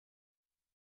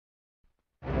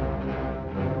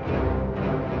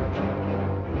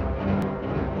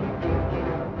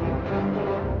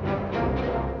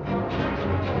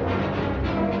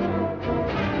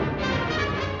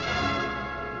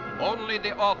Only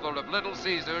the author of Little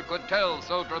Caesar could tell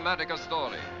so dramatic a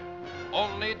story.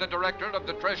 Only the director of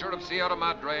The Treasure of Sierra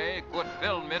Madre could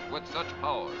film it with such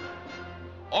power.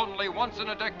 Only once in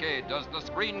a decade does the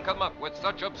screen come up with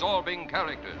such absorbing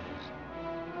characters.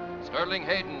 Sterling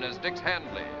Hayden as Diks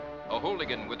Handley, a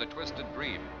hooligan with a twisted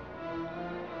dream.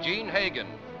 Jean Hagen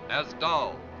as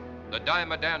Doll, the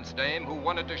dime-a-dance dame who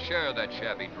wanted to share that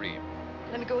shabby dream.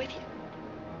 Let me go with you.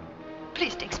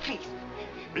 Please, Diks, please.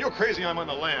 Are you crazy? I'm on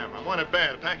the lam. I'm wanted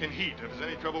bad, packing heat. If there's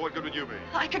any trouble, what good would you be?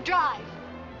 I could drive.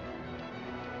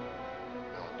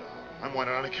 No, Doll. I'm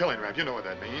wanted on a killing rap. You know what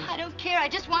that means. I don't care. I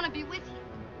just want to be with you.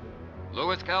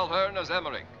 Louis Calhern as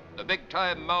Emmerich, the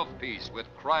big-time mouthpiece with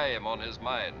crime on his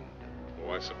mind.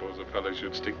 Oh, I suppose a fella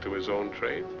should stick to his own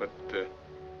trade, but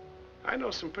I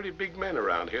know some pretty big men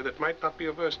around here that might not be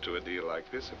averse to a deal like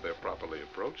this if they're properly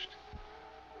approached.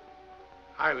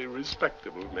 Highly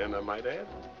respectable men, I might add.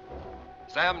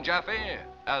 Sam Jaffe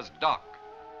as Doc.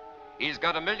 He's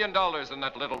got $1 million in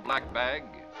that little black bag,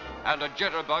 and a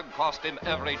jitterbug cost him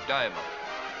every dime of it.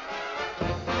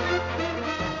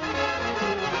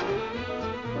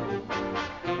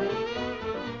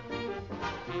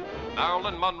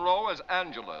 Marilyn Monroe as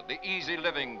Angela, the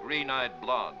easy-living, green-eyed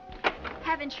blonde.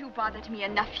 Haven't you bothered me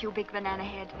enough, you big banana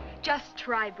head? Just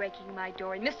try breaking my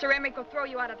door, and Mr. Emmerich will throw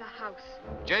you out of the house.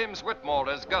 James Whitmore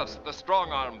as Gus, the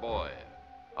strong-arm boy.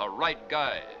 A right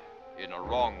guy in a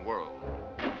wrong world.